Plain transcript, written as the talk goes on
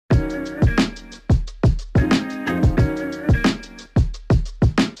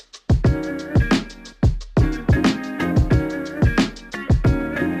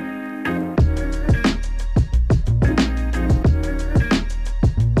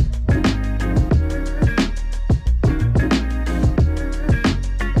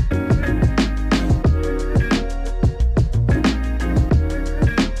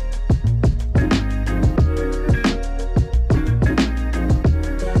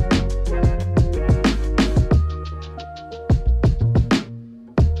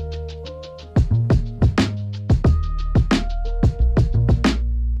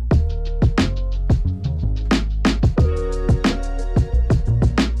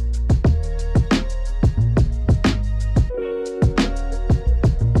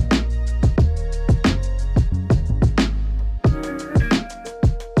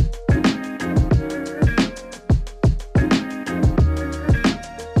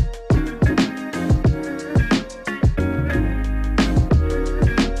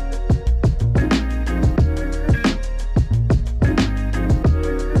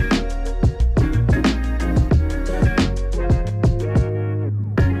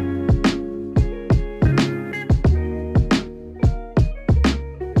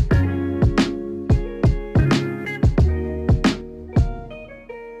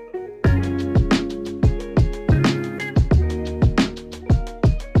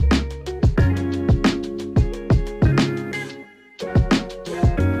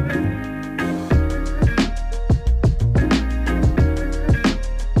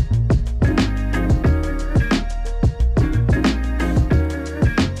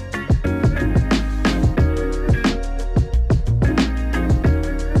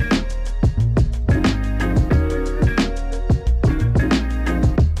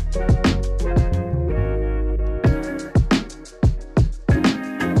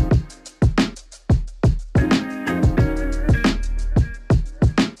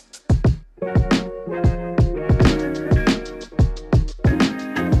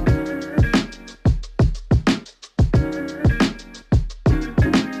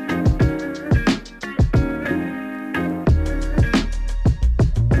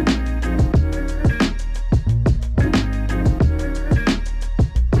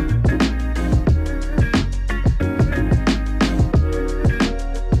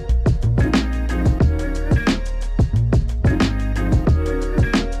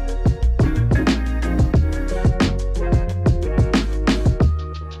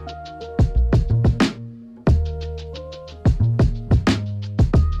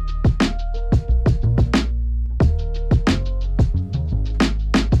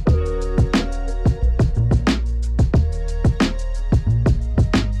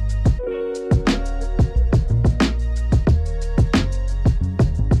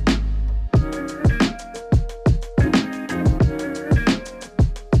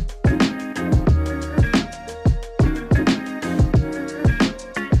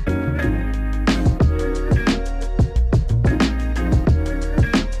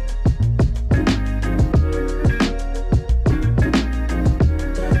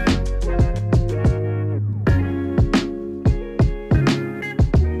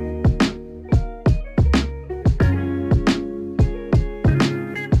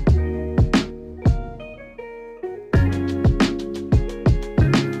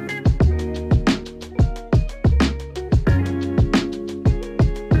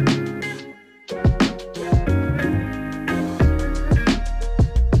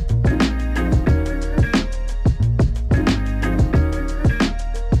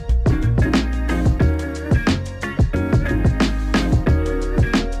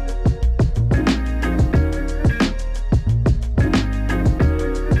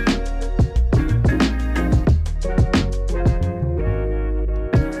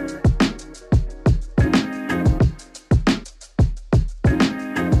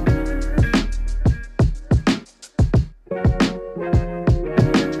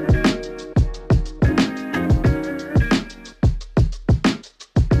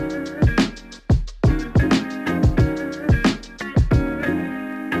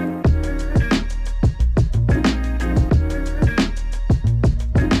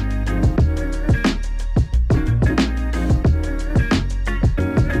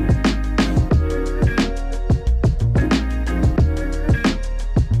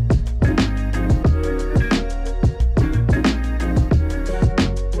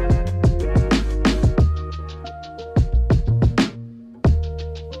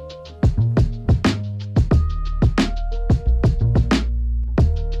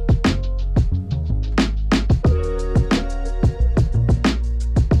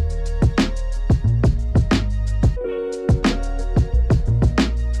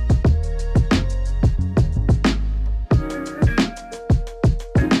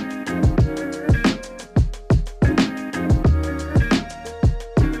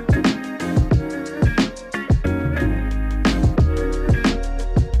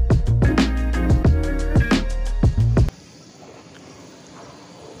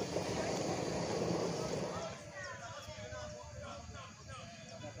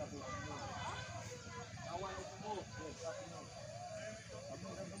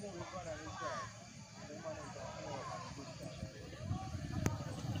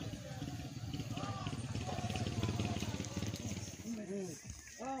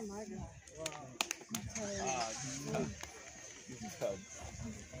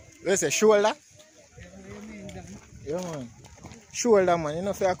Where's the shoulder? Yeah, man. Shoulder, man. You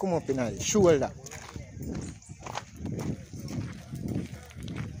know if I come up in it. Shoulder.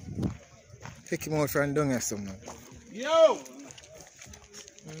 Take him out from down here, some man. Yo!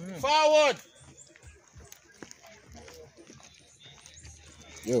 Forward!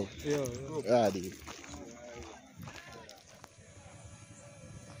 Yo. Ready.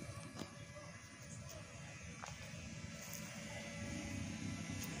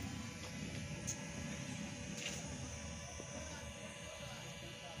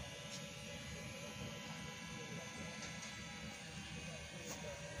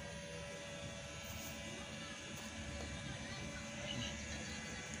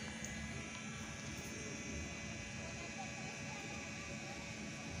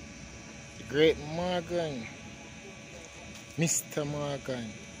 Great Morgan, Mr.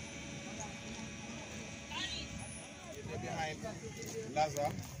 Morgan. They're behind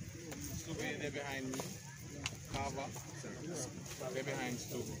Lazar, Stubby, they're behind me, Carver, they're behind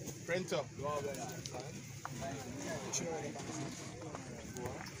Stu. Print up.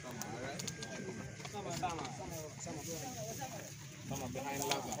 Someone behind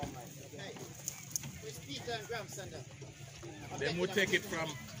Lazar. They will take it from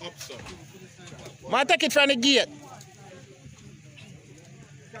up, sir. Man, take it from the gate.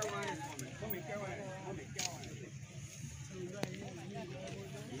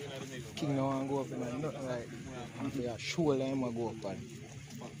 King no one go up in nothing like after your shoulder him go up on.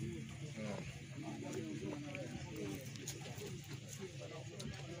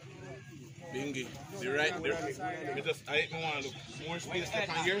 Bingy, the right there. Because I want to look more space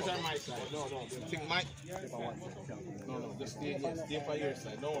on yours or my side. No. Think my. No. Just stay for your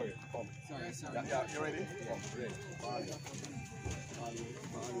side. Don't worry. Yeah, you ready? Ready.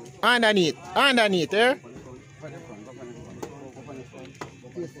 Underneath, eh?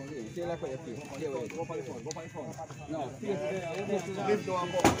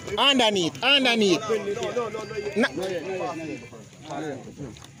 Underneath.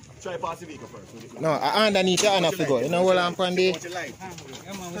 Try pass the vehicle first. No, underneath your hand go. You know what I'm from the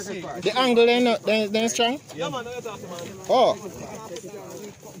angle then strong? Yeah, man, no, talk to man. Oh.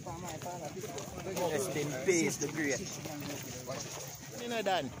 Rest in peace, the great. You know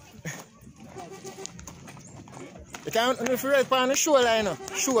that. You can't if you right on the shoulder, you know.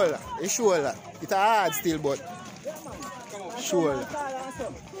 Shoulder. It's hard still, but shoulder.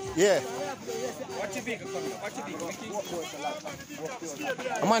 Yeah. Watch your vehicle coming.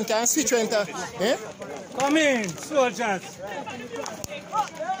 A man can switch when eh? Come in, soldiers.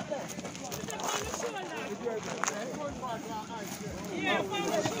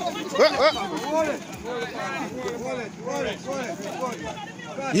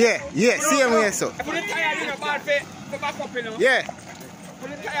 Yeah, same way so. Put the tire in the ball for back up, you know. Yeah. Put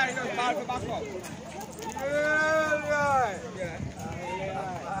the tire in the ball for back up.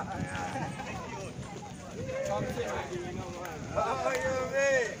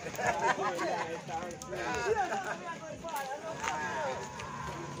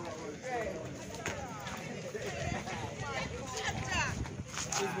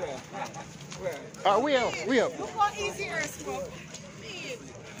 We up. Look how easy your smoke. Me,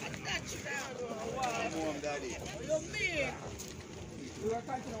 that's down. Wow. You mean? We are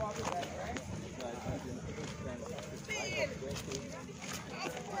trying to walk with that, right?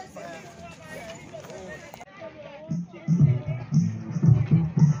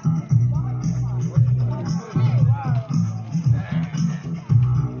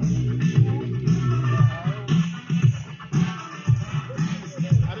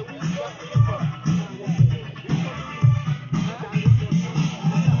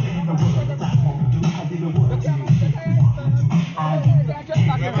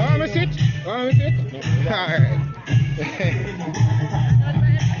 Alright.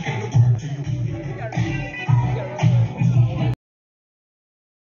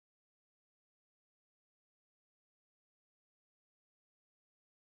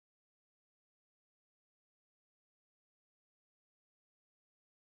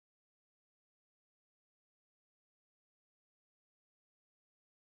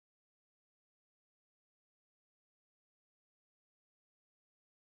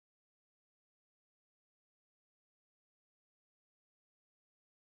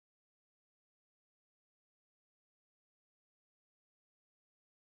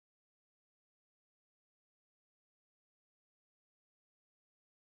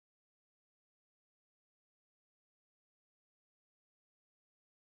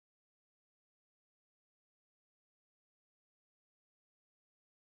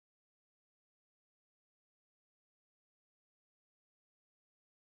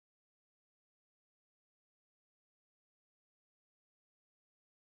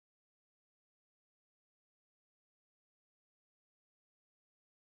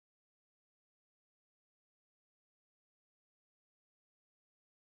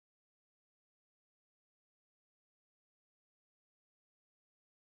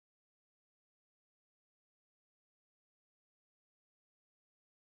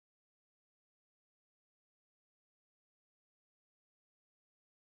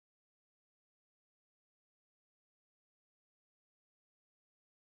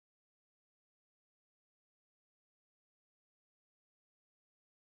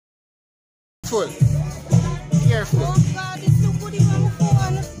 Careful. Careful. Oh God, it's so good in my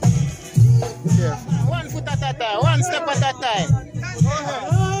phone. Careful. 1 foot at a time. 1 step at a time.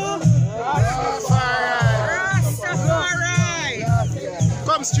 Rastafari.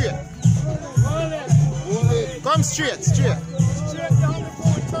 Come straight. Come straight. Straight.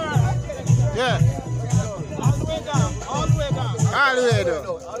 Yeah. All the way down. All the way down. All the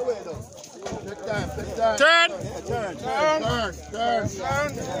way down. Turn.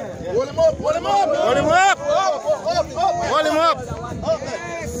 Hold him up. Hold him up. Hold him up.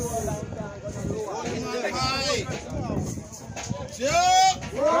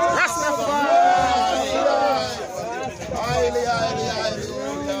 Rastafari.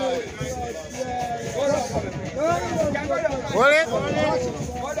 Hold it. Hold it.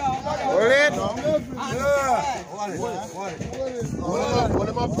 Hold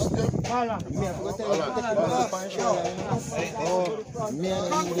him up.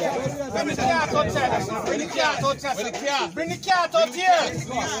 Bring the cat out here.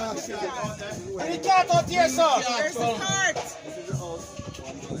 Bring the cat out here, sir. Where's the cart?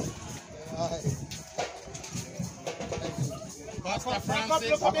 Pastor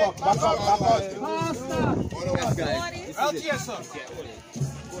Francis. Back up. Out here, sir.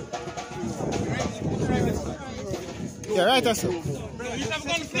 Yeah, right, that's it.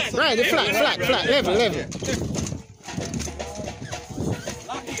 Right, the flat, level.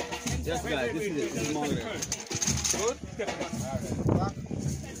 Yes, guys, this is it. This is more there.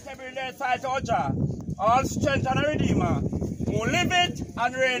 All strength and a redeemer, who live it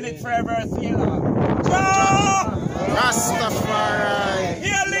and reign it forever, Sailor. Rastafari.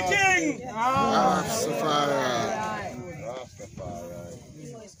 Hail the King! Rastafari.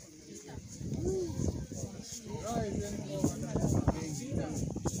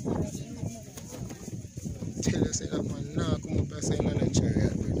 Tell us that man now come up and say another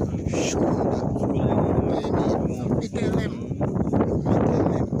chariot, brother. Show them that. Me tell them.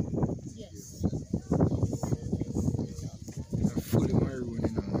 Yes. They're fully maroon, you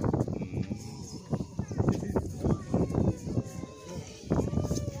know.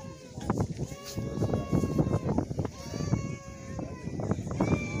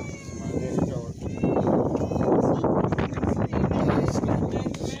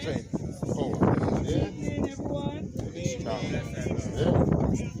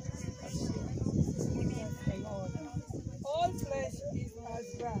 All flesh is as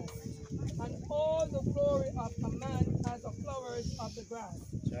grass, and all the glory of a man as the flowers of the grass.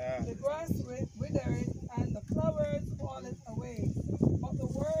 The grass withereth, and the flowers falleth away, but the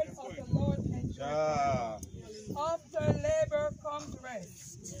word of the Lord endureth. After labor comes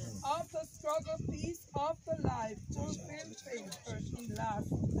rest. After struggle, peace. After life, fulfill faith. 13 last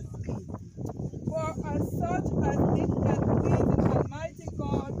the speed. For as such as it can please the Almighty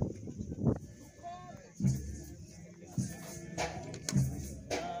God,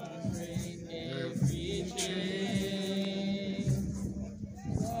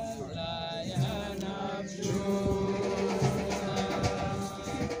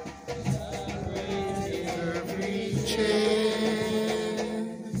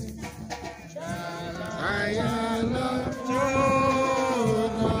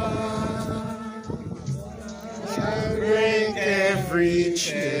 every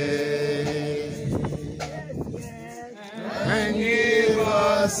chain and give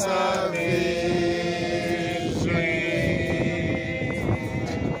us a victory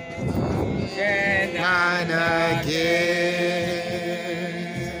again and again.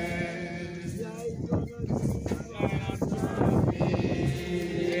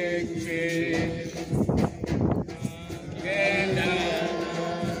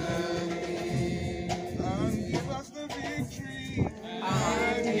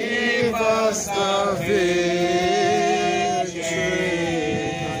 Give us the victory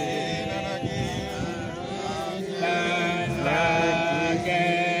and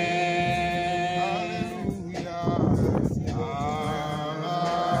again.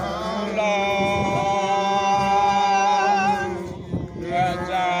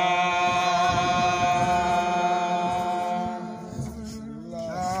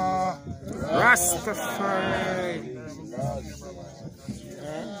 Rastafari.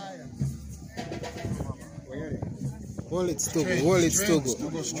 Hold it still go, hold it still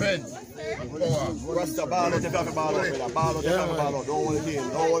go. Strength. Rasta, ball out if you have to ball out, brother. Ball out if you have to ball out. Don't hold it in.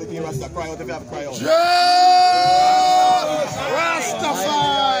 Don't hold it in. Rasta, cry out if you have to cry out.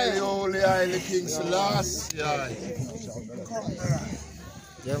 Rastafari. Holy King Selassie.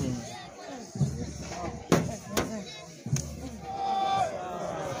 Yeah, man.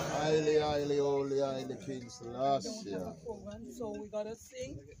 Highly, holy, the King's last year. So we gotta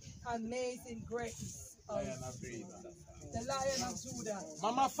sing Amazing Grace of the Lion of Judah.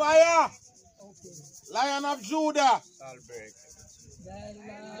 Mama Fire! Okay. Lion of Judah! The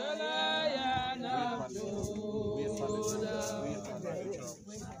Lion of Judah.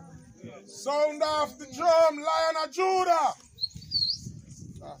 Sound off the drum, Lion of Judah!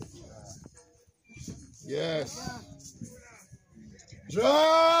 Yes.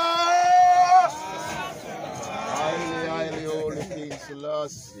 Highly, highly holy King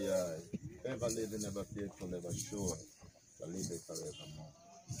Selassie. Ever living, ever faithful, ever sure. Shall live it forevermore.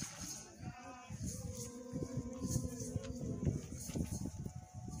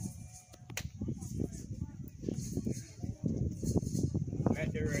 Let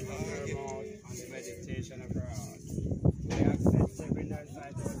the words of our mouth and the meditation of our heart be acceptable in thy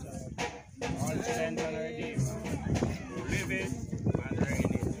sight, O God. All strength and redeemer, who live it and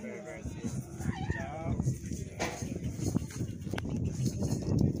reign it forever.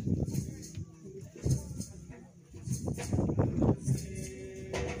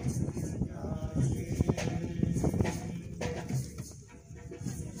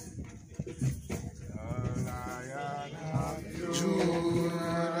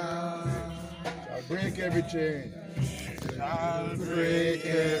 Break every chain. Shall break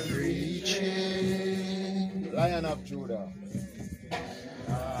every chain. Lion of Judah.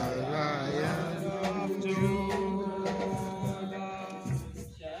 The Lion of Judah.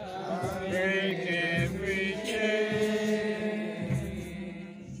 Shall break every chain.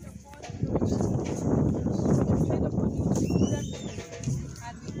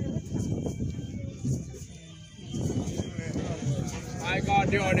 My God,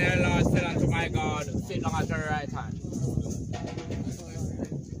 the only Lord said unto my God, sit down at your right hand.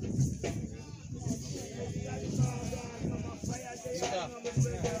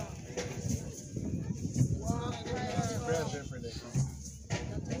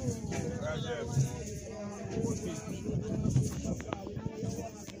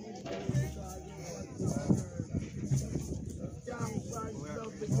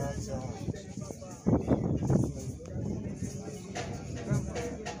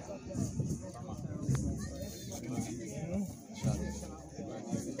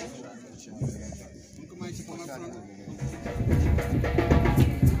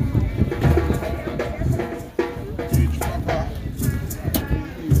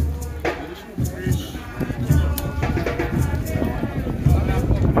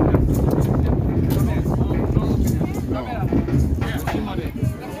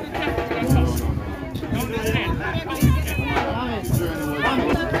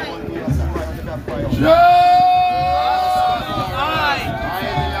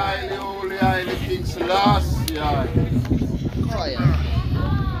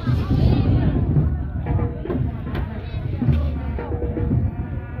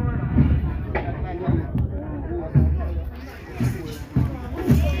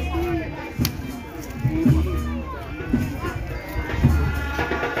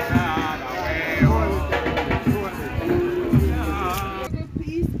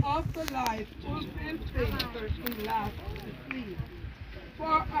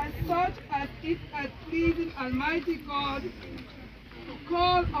 For as such as it has pleased Almighty God to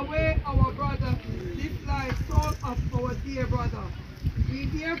call away our brother, this life soul of our dear brother, we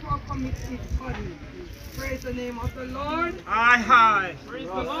therefore commit his body. Praise the name of the Lord. Aye, aye. Praise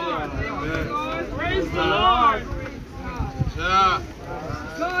the Lord. Praise the Lord. Praise the Lord. Praise God.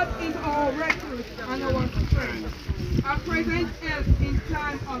 God is our refuge and our strength, a present help in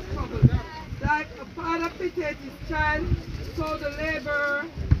time of trouble. Like a father pitied his child, so the laborer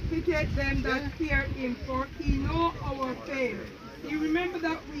pitied them that fear him, for he know our fame. He remember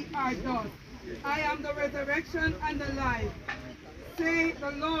that we are dust. I am the resurrection and the life. Say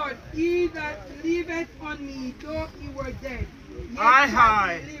the Lord, he that believeth on me, though he were dead, yet shall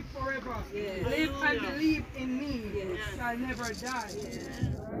he live forever. Yes. Live and believe in me, shall never die.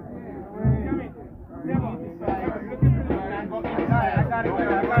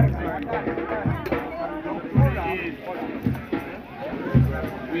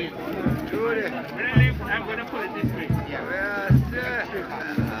 I'm going to put it this way.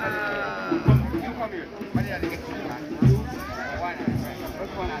 You come here.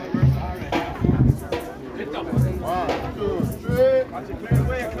 Lift up. 1, 2, 3. Clear the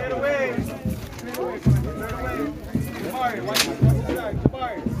way, clear the way. Clear the way, clear the way. Jabari, watch the side.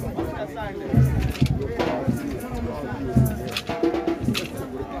 Jabari, watch that side there.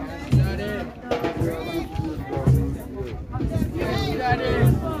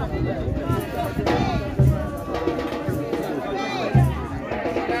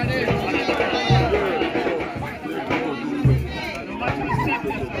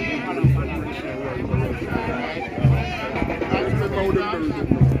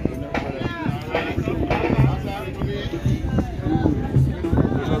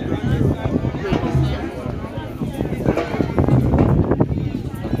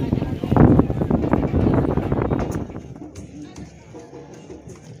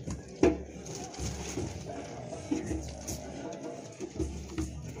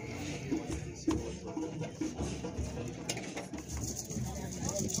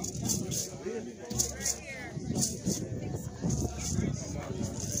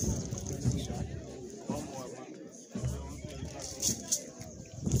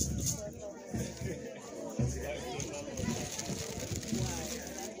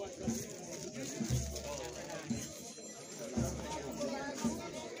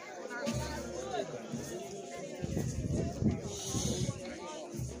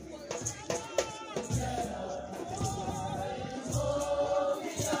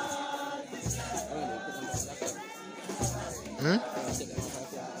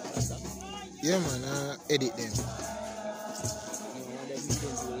 Yeah, man, edit them.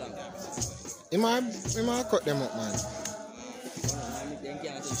 You might cut them up, man.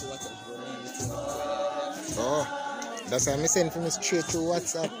 Oh, that's why I send for me straight to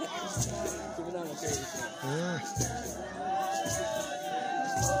WhatsApp.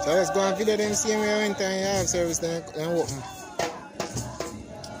 So let's go and video them same way when time you have service then open.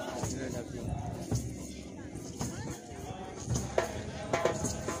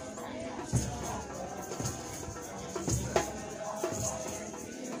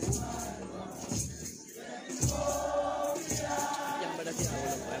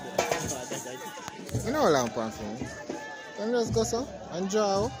 You know lamp on for me. Can you just go so and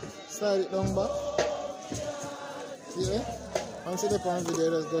draw, slide it down back. See there? And see the pan video,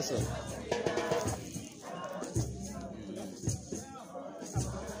 just go so.